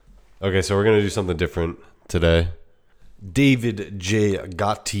Okay, so we're gonna do something different today. David J.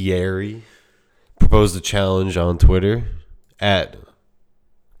 Gattieri proposed a challenge on Twitter at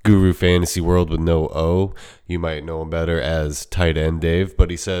Guru Fantasy World with no O. You might know him better as Tight End Dave,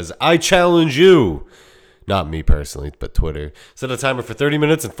 but he says, "I challenge you." Not me personally, but Twitter. Set a timer for 30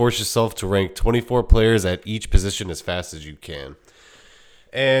 minutes and force yourself to rank 24 players at each position as fast as you can.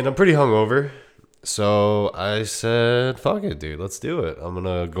 And I'm pretty hungover. So I said, fuck it, dude. Let's do it. I'm going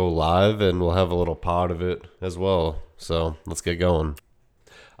to go live and we'll have a little pod of it as well. So let's get going.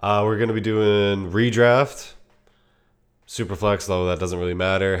 We're going to be doing redraft, Superflex, though that doesn't really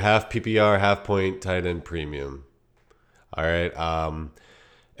matter. Half PPR, half point, tight end premium. All right.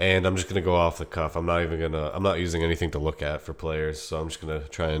 And I'm just going to go off the cuff. I'm not using anything to look at for players. So I'm just going to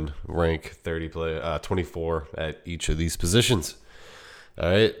try and rank 24 at each of these positions.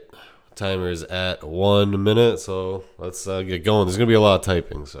 All right. Timer's at 1 minute, so let's get going. There's going to be a lot of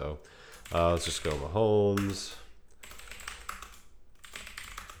typing, so let's just go Mahomes.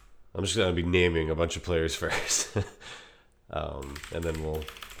 I'm just going to be naming a bunch of players first, and then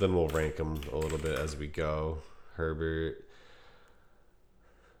we'll rank them a little bit as we go. Herbert.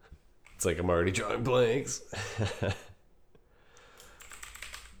 It's like I'm already drawing blanks.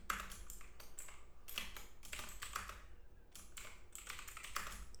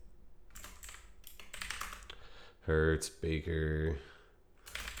 Hurts, Baker,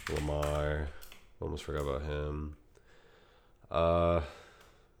 Lamar. Almost forgot about him.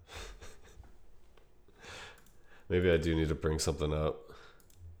 Maybe I do need to bring something up.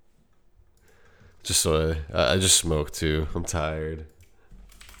 Just so I just smoked too. I'm tired.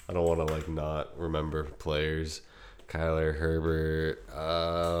 I don't want to not remember players. Kyler, Herbert.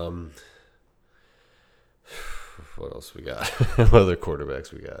 What else we got? What other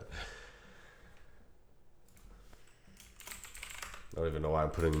quarterbacks we got? I don't even know why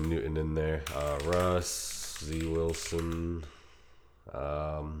I'm putting Newton in there. Russ, Z Wilson,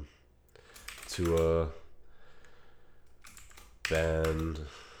 Tua, Ben,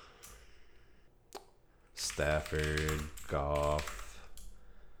 Stafford, Goff,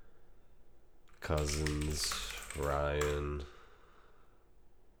 Cousins, Ryan.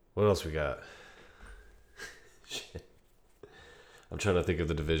 What else we got? Shit. I'm trying to think of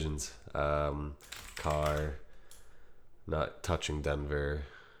the divisions. Carr. Not touching Denver.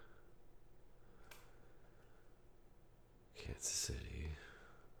 Kansas City.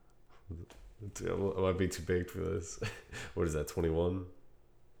 I might be too big for this. What is that, 21?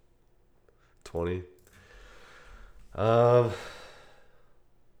 20?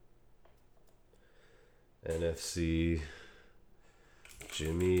 NFC.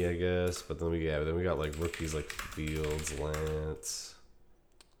 Jimmy, I guess. But then we got rookies like Fields, Lance.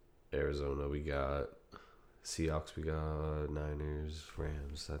 Arizona we got. Seahawks we got, Niners,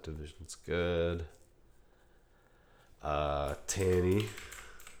 Rams, that division's good. Tanny.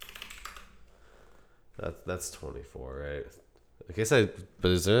 That's 24, right? But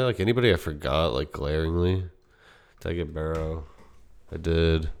is there anybody I forgot glaringly? Did I get Burrow? I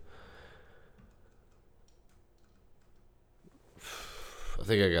did. I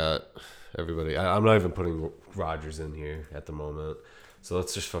think I got everybody. I'm not even putting Rodgers in here at the moment. So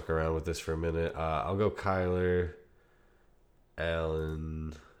let's just fuck around with this for a minute. I'll go Kyler,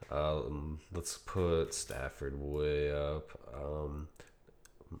 Allen. Let's put Stafford way up.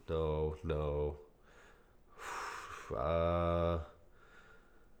 No.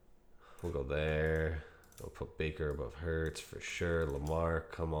 We'll go there. I'll put Baker above Hurts for sure. Lamar,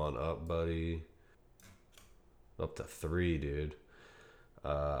 come on up, buddy. Up to 3, dude.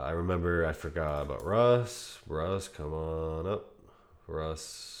 I remember I forgot about Russ. Russ, come on up.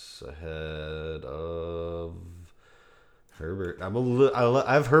 Russ ahead of Herbert.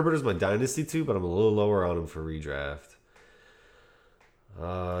 I have Herbert as my dynasty too, but I'm a little lower on him for redraft.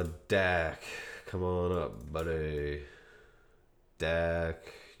 Dak, come on up, buddy.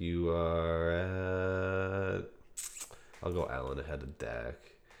 Dak, you are at. I'll go Allen ahead of Dak.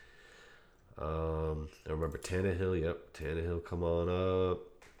 I remember Tannehill. Yep, Tannehill, come on up.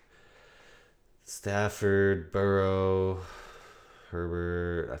 Stafford, Burrow.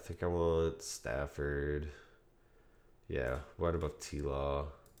 Herbert, I think I want Stafford. Yeah, right above T-Law.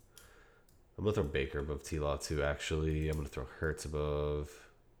 I'm going to throw Baker above T-Law too, actually. I'm going to throw Hurts above.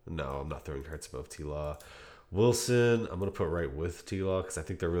 No, I'm not throwing Hurts above T-Law. Wilson, I'm going to put right with T-Law because I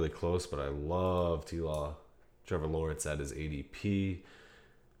think they're really close, but I love T-Law. Trevor Lawrence at his ADP.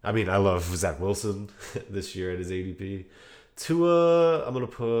 I mean, I love Zach Wilson this year at his ADP. Tua, I'm going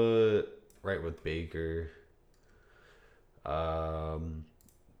to put right with Baker. Ben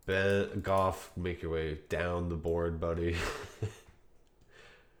Goff, make your way down the board, buddy.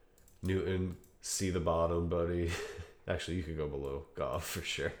 Newton, see the bottom, buddy. Actually, you could go below Goff for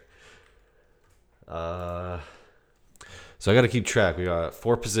sure. So I got to keep track. We got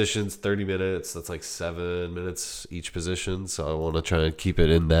 4 positions, 30 minutes. That's like 7 minutes each position. So I want to try and keep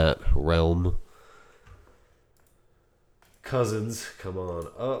it in that realm. Cousins, come on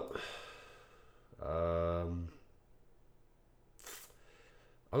up.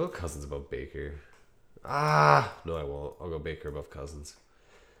 I'll go Cousins above Baker. No, I won't. I'll go Baker above Cousins.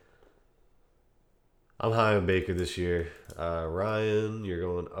 I'm high on Baker this year. Ryan, you're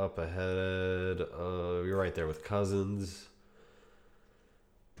going up ahead. You're right there with Cousins.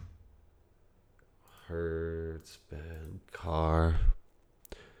 Hurts, Ben, Carr.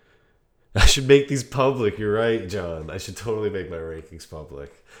 I should make these public. You're right, John. I should totally make my rankings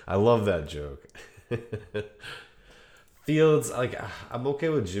public. I love that joke. Fields, like, I'm okay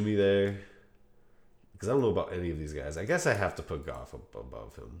with Jimmy there because I don't know about any of these guys. I guess I have to put Goff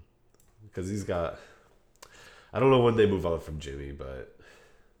above him because he's got. I don't know when they move on from Jimmy, but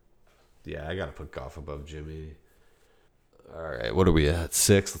yeah, I got to put Goff above Jimmy. All right, what are we at?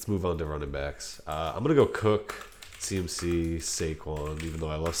 6. Let's move on to running backs. I'm gonna go Cook, CMC, Saquon. Even though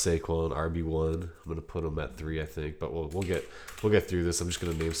I love Saquon, RB1. I'm gonna put him at 3, I think. But we'll get through this. I'm just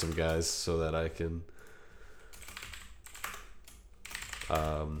gonna name some guys so that I can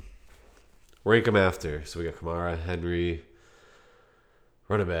rank them after. So we got Kamara, Henry,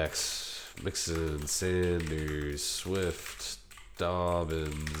 running backs, Mixon, Sanders, Swift,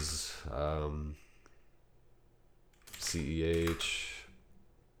 Dobbins, CEH,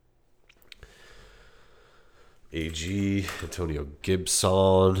 AG, Antonio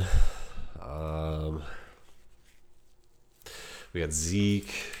Gibson. We got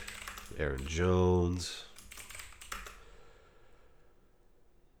Zeke, Aaron Jones.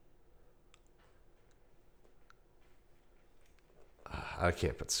 I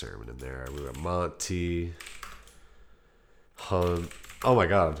can't put Sermon in there. We got Monty, Hunt. Oh my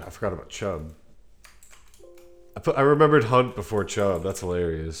God, I forgot about Chubb. I remembered Hunt before Chubb. That's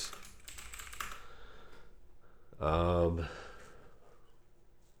hilarious. Hunt,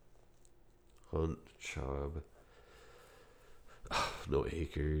 Chubb. No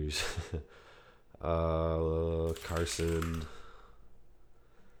Akers. Carson.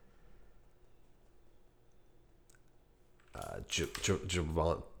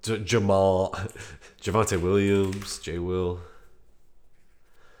 Javonte Williams, J. Will,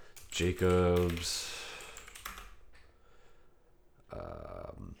 Jacobs,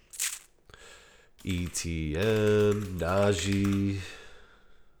 ETN, Najee.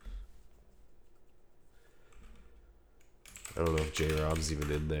 I don't know if J. Rob's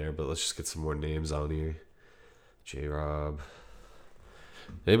even in there, but let's just get some more names on here. J. Rob.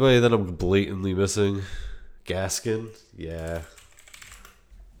 Anybody that I'm blatantly missing? Gaskin? Yeah.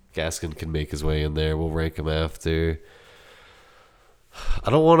 Gaskin can make his way in there. We'll rank him after. I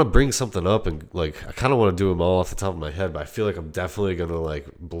don't want to bring something up and, like, I kind of want to do them all off the top of my head, but I feel like I'm definitely going to, like,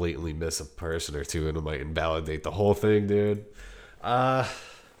 blatantly miss a person or two and it might invalidate the whole thing, dude. I'm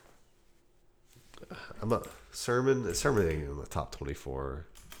not... Sermon ain't in the top 24.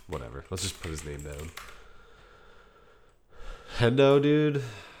 Whatever. Let's just put his name down. Hendo, dude.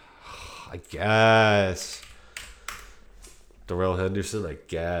 I guess. Darrell Henderson, I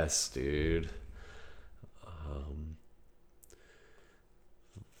guess, dude.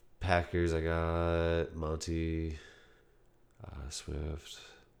 Packers, I got Monty, Swift.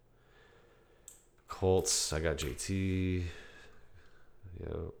 Colts, I got JT.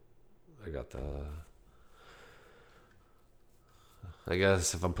 Yep. I got the... I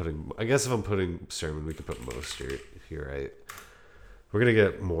guess if I'm putting Sermon, we could put Mostert. You're right. We're gonna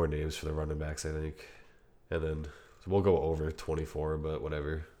get more names for the running backs, I think, and then we'll go over 24, but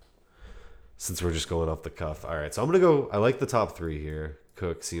whatever. Since we're just going off the cuff, all right. So I'm gonna go. I like the top 3 here: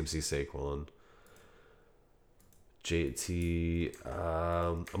 Cook, CMC, Saquon, JT.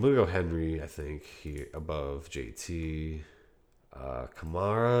 I'm gonna go Henry. I think here above JT.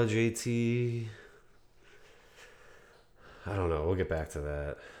 Kamara, JT. I don't know. We'll get back to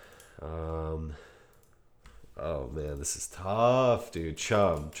that. Oh man, this is tough, dude.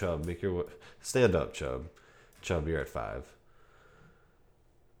 Chubb, make your stand up, Chubb. Chubb, you're at 5.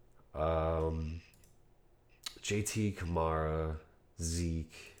 JT, Kamara,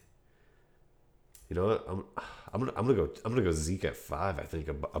 Zeke. You know what? I'm gonna go Zeke at 5. I think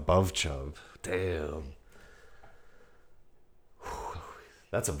above Chubb. Damn. Whew.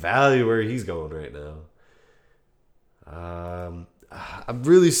 That's a value where he's going right now. I'm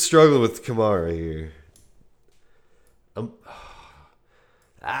really struggling with Kamara here.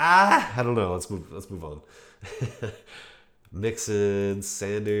 I don't know. Let's move on. Mixon,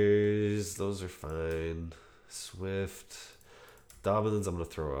 Sanders, those are fine. Swift, Dobbins, I'm going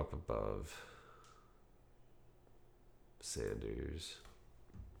to throw up above Sanders.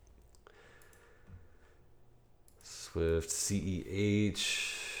 Swift,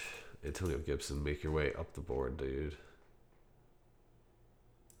 CEH, Antonio Gibson, make your way up the board, dude.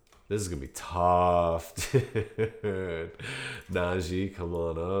 This is going to be tough, dude. Najee, come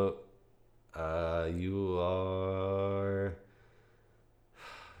on up. You are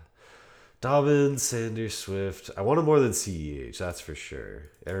Dobbins, Sanders, Swift. I want him more than CEH, that's for sure.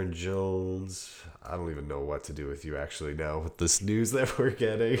 Aaron Jones. I don't even know what to do with you actually now with this news that we're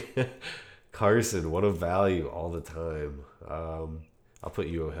getting. Carson, what a value all the time. I'll put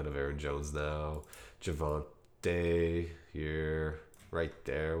you ahead of Aaron Jones now. Javonte, you're right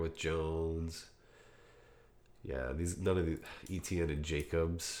there with Jones. Yeah, none of these ETN and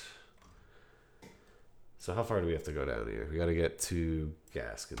Jacobs. So how far do we have to go down here? We got to get to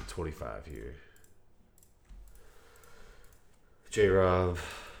Gaskin, 25 here. J-Rob,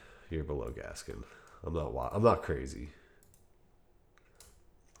 you're below Gaskin. I'm not crazy.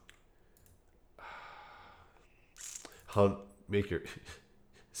 Hunt,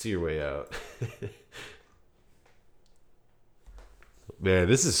 see your way out. Man,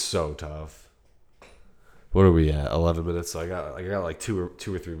 this is so tough. What are we at? 11 minutes. So I got like two or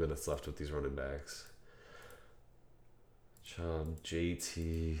 3 minutes left with these running backs. Chubb,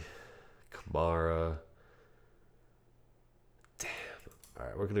 JT, Kamara. Damn. All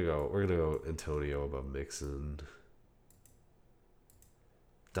right, we're gonna go Antonio above Mixon.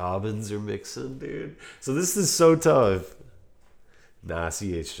 Dobbins or Mixon, dude. So this is so tough. Nah,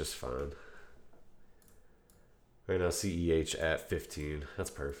 CH just fine. Right now, CEH at 15. That's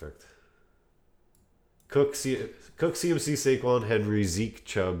perfect. Cook, CMC, Saquon, Henry, Zeke,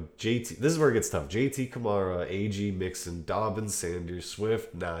 Chubb, JT. This is where it gets tough. JT, Kamara, AG, Mixon, Dobbins, Sanders,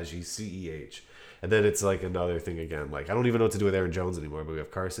 Swift, Najee, CEH. And then it's like another thing again. Like, I don't even know what to do with Aaron Jones anymore, but we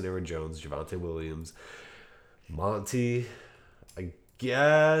have Carson, Aaron Jones, Javonte Williams, Monty. I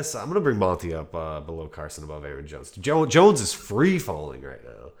guess I'm going to bring Monty up below Carson, above Aaron Jones. Jones is free falling right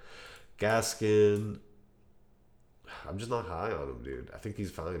now. Gaskin. I'm just not high on him, dude. I think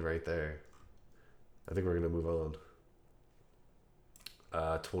he's fine right there. I think we're going to move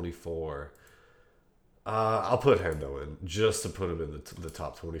on. 24. I'll put Hendo in just to put him in the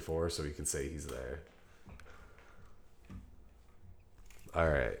top 24 so we can say he's there. All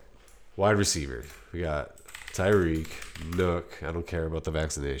right. Wide receiver. We got Tyreek, Nook. I don't care about the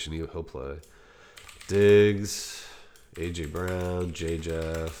vaccination. He'll play. Diggs, A.J. Brown, J.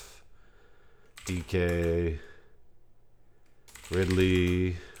 Jeff, DK,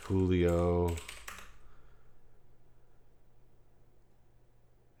 Ridley, Julio.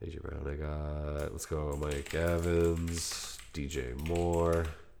 A.J. Brown I got. Let's go Mike Evans, DJ Moore,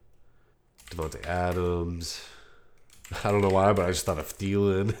 Devontae Adams. I don't know why, but I just thought of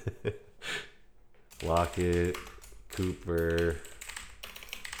Thielen. Lockett, Cooper,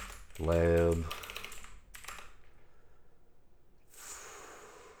 Lamb.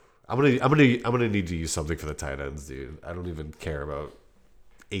 I'm gonna need to use something for the tight ends, dude. I don't even care about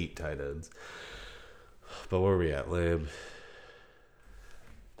 8 tight ends. But where are we at, Lamb?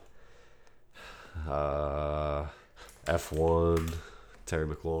 F1, Terry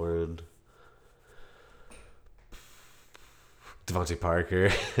McLaurin, Devontae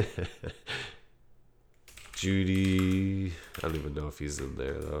Parker, Judy. I don't even know if he's in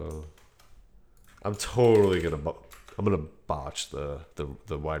there though. I'm gonna botch the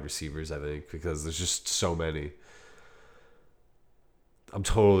wide receivers, I think, because there's just so many. I'm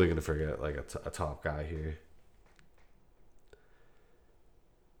totally gonna forget like a top guy here.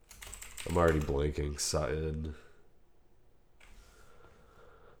 I'm already blanking. Sutton.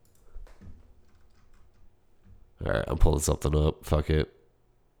 Alright, I'm pulling something up. Fuck it.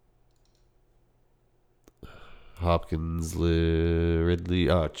 Hopkins, Ridley.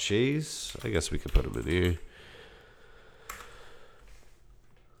 Chase. I guess we could put him in here.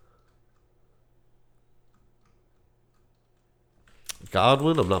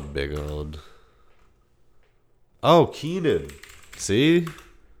 Godwin, I'm not big on. Oh, Keenan. See?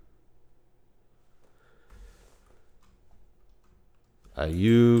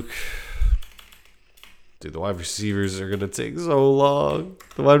 Ayuk. Dude, the wide receivers are going to take so long.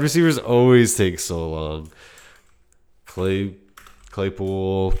 The wide receivers always take so long.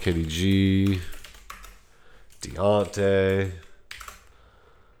 Claypool, Kenny G, Deontay,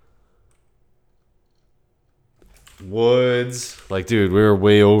 Woods. Like, dude, we're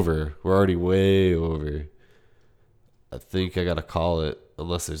way over. We're already way over. I think I got to call it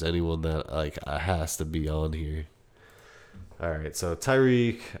unless there's anyone that, like, has to be on here. All right, so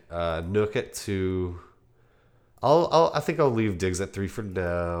Tyreek, Nook at 2. I think I'll leave Diggs at 3 for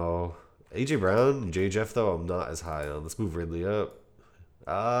now. AJ Brown, J Jeff though, I'm not as high on. Let's move Ridley up.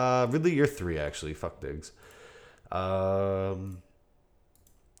 Ridley, you're 3 actually. Fuck Diggs.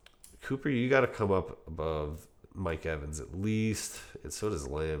 Cooper, you got to come up above Mike Evans at least, and so does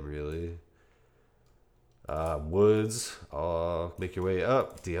Lamb really. Woods, make your way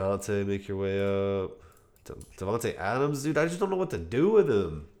up. Deontay, make your way up. Devontae Adams, dude, I just don't know what to do with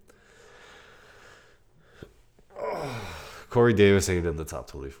him. Corey Davis ain't in the top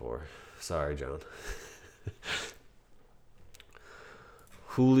 24. Sorry, John.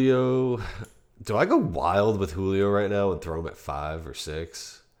 Julio. Do I go wild with Julio right now and throw him at 5 or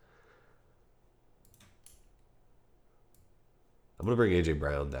 6? I'm going to bring A.J.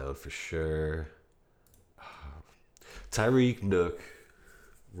 Brown down for sure. Tyreek, Nook,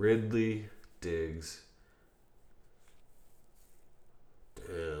 Ridley, Diggs.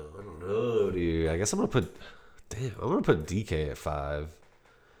 Damn, I don't know, dude. I guess I'm going to put... Damn, I'm going to put DK at 5.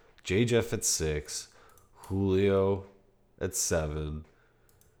 J. Jeff at 6. Julio at 7.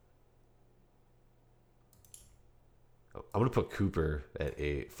 I'm going to put Cooper at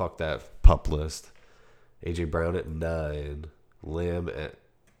 8. Fuck that pup list. A.J. Brown at 9. Lamb at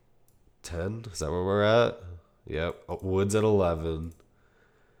 10. Is that where we're at? Yep. Woods at 11.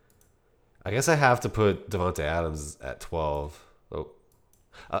 I guess I have to put Devontae Adams at 12. Oh,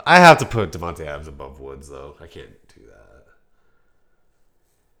 I have to put Devontae Adams above Woods, though. I can't do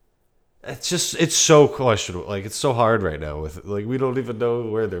that. It's so questionable. Like, it's so hard right now with, like, we don't even know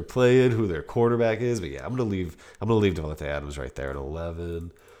where they're playing, who their quarterback is. But yeah, I'm gonna leave Devontae Adams right there at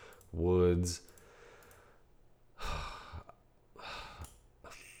 11. Woods.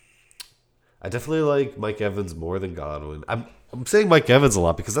 I definitely like Mike Evans more than Godwin. I'm saying Mike Evans a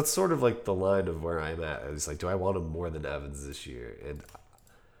lot because that's sort of like the line of where I'm at. It's like, do I want him more than Evans this year? And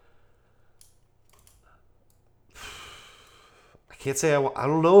I can't say I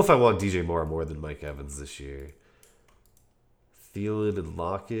don't know if I want DJ Moore more than Mike Evans this year. Thielen and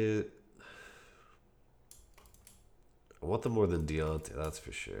Lockett. I want them more than Deontay, that's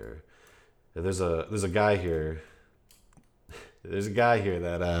for sure. And there's a guy here. There's a guy here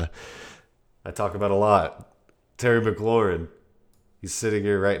that I talk about a lot. Terry McLaurin. He's sitting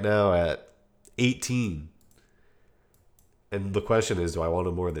here right now at 18. And the question is, do I want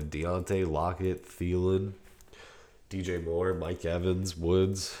him more than Deontay, Lockett, Thielen, DJ Moore, Mike Evans,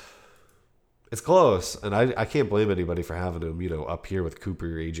 Woods? It's close, and I can't blame anybody for having him, up here with Cooper,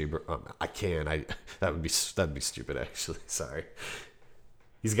 AJ. I can. That'd be stupid, actually. Sorry.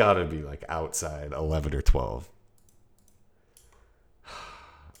 He's got to be like outside 11 or 12.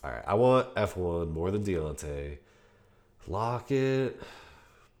 All right, I want F1 more than Deontay. Lockett.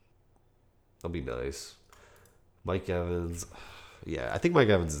 That'll be nice. Mike Evans. Yeah, I think Mike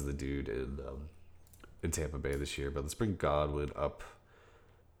Evans is the dude in Tampa Bay this year. But let's bring Godwin up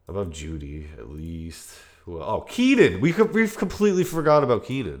above Judy at least. Well, Keenan. We've completely forgot about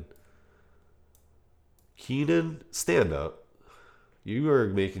Keenan. Keenan, stand up. You are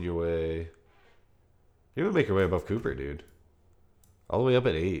making your way. You're gonna make your way above Cooper, dude. All the way up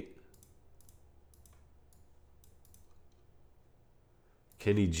at 8.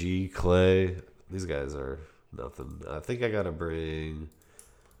 Kenny G, Clay. These guys are nothing. I think I got to bring...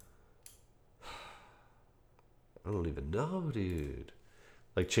 I don't even know, dude.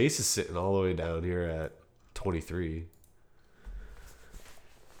 Like, Chase is sitting all the way down here at 23.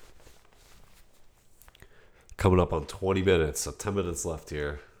 Coming up on 20 minutes, so 10 minutes left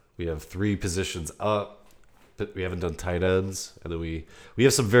here. We have 3 positions up. We haven't done tight ends, and then we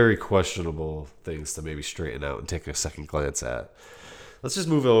have some very questionable things to maybe straighten out and take a second glance at. Let's just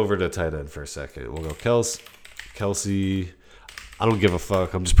move over to tight end for a second. We'll go Kelsey. I don't give a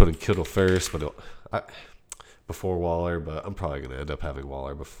fuck. I'm just putting Kittle first, but before Waller. But I'm probably gonna end up having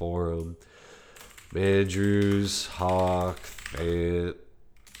Waller before him. Andrews, Hawk, Fant,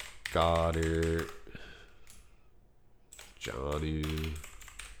 Goddard, Johnny,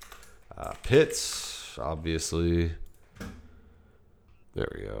 Pitts. Obviously. There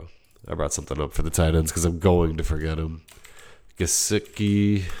we go. I brought something up for the tight ends because I'm going to forget him.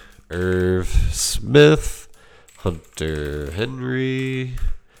 Gesicki, Irv Smith, Hunter Henry.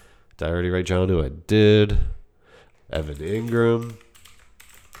 Did I already write John who I did? Evan Ingram.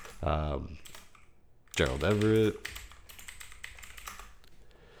 Gerald Everett.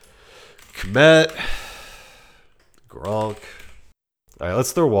 Kmet. Gronk. All right,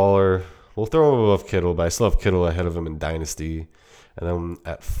 let's throw Waller. We'll throw him above Kittle, but I still have Kittle ahead of him in Dynasty. And then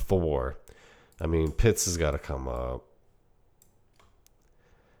at 4. I mean, Pitts has got to come up.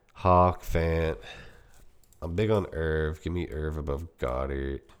 Hawk, Fant. I'm big on Irv. Give me Irv above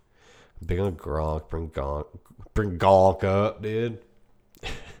Goddard. I'm big on Gronk. Bring Gronk up, dude.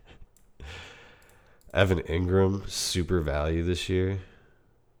 Evan Ingram, super value this year.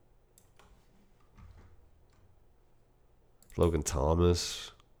 Logan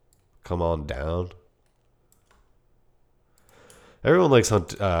Thomas, come on down. Everyone likes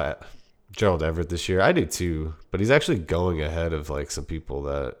Gerald Everett this year. I do too, but he's actually going ahead of like some people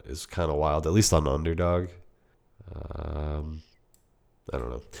that is kind of wild, at least on Underdog. I don't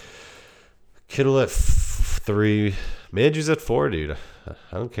know. Kittle at 3. Mandrew's at 4, dude. I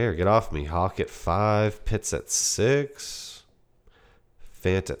don't care. Get off me. Hawk at 5. Pitts at 6.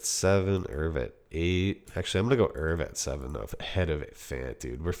 Fant at 7. Irv at 8. Actually, I'm going to go Irv at 7 ahead of it. Fant,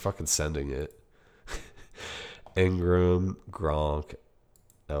 dude. We're fucking sending it. Ingram, Gronk,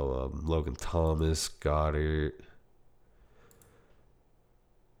 Logan Thomas, Goddard,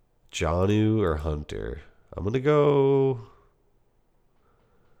 Jonnu or Hunter. I'm gonna go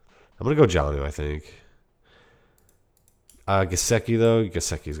Jonnu, I think. Gesicki though,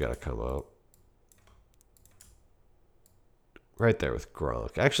 Gesicki's gotta come up. Right there with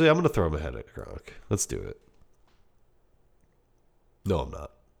Gronk. Actually, I'm gonna throw him ahead of Gronk. Let's do it. No, I'm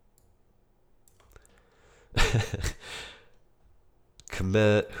not.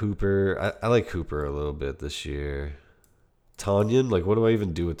 Komet, Hooper. I like Hooper a little bit this year. Tanyan, like what do I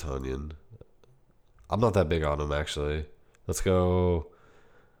even do with Tanyan? I'm not that big on him actually. Let's go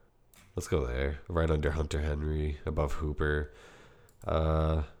there. Right under Hunter Henry, above Hooper.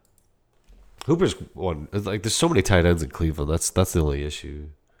 Hooper's one. Like there's so many tight ends in Cleveland. That's the only issue.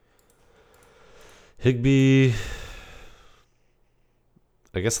 Higbee.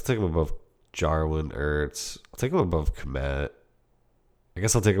 I guess I'll take him above Jarwin, Ertz. I'll take him above Komet. I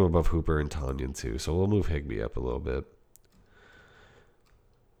guess I'll take him above Hooper and Tanyan too. So we'll move Higbee up a little bit.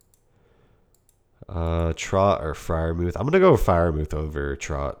 Trot or Freiermuth. I'm gonna go with Freiermuth over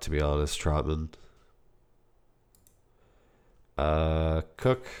Trot, to be honest. Trotman.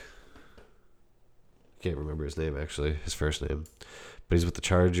 Cook. Can't remember his name actually. His first name, but he's with the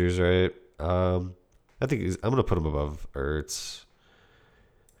Chargers, right? I think I'm gonna put him above Ertz.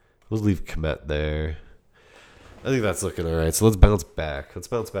 We'll leave Komet there. I think that's looking all right. So let's bounce back. Let's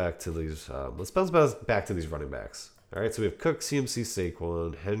bounce back to these. Back to these running backs. All right. So we have Cook, CMC,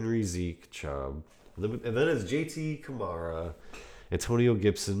 Saquon, Henry, Zeke, Chubb, and then it's JT, Kamara, Antonio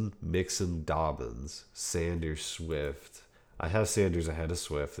Gibson, Mixon, Dobbins, Sanders, Swift. I have Sanders ahead of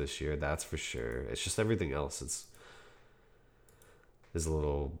Swift this year. That's for sure. It's just everything else. Is a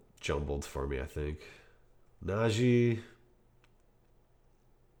little jumbled for me, I think. Najee.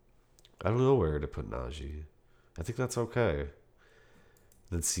 I don't know where to put Najee. I think that's okay.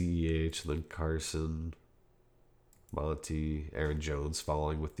 Then CEH, then Carson, Monty, Aaron Jones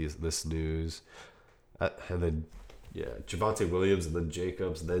following with this news. And then, Javonte Williams, and then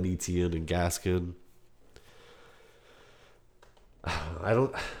Jacobs, and then Etienne and Gaskin. I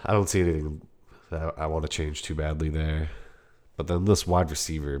don't see anything that I want to change too badly there. But then this wide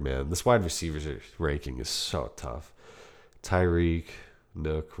receiver, man. This wide receiver's ranking is so tough. Tyreek,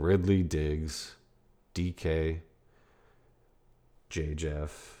 Nook, Ridley, Diggs, DK, J.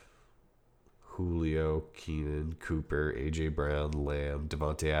 Jeff, Julio, Keenan, Cooper, AJ Brown, Lamb,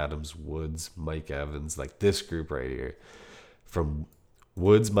 Devontae Adams, Woods, Mike Evans. Like this group right here. From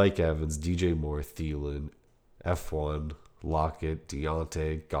Woods, Mike Evans, DJ Moore, Thielen, F1, Lockett,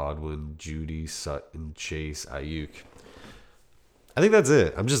 Deontay, Godwin, Judy, Sutton, Chase, Ayuk. I think that's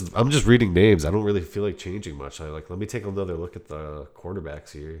it. I'm just reading names. I don't really feel like changing much. Let me take another look at the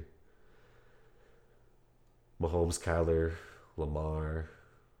quarterbacks here. Mahomes, Kyler, Lamar,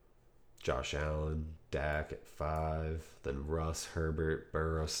 Josh Allen, Dak at 5, then Russ, Herbert,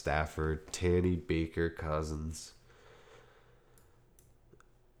 Burrow, Stafford, Tanny, Baker, Cousins.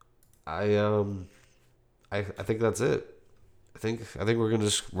 I think that's it. I think we're gonna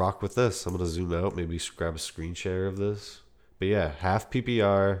just rock with this. I'm gonna zoom out, maybe grab a screen share of this. But yeah, half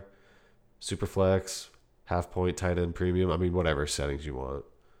PPR, super flex, half point, tight end, premium. I mean, whatever settings you want.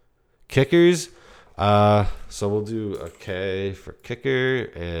 Kickers. So we'll do a K for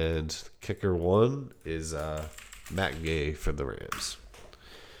kicker, and kicker 1 is Matt Gay for the Rams.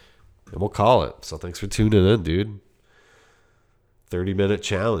 And we'll call it. So thanks for tuning in, dude. 30-minute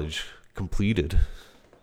challenge completed.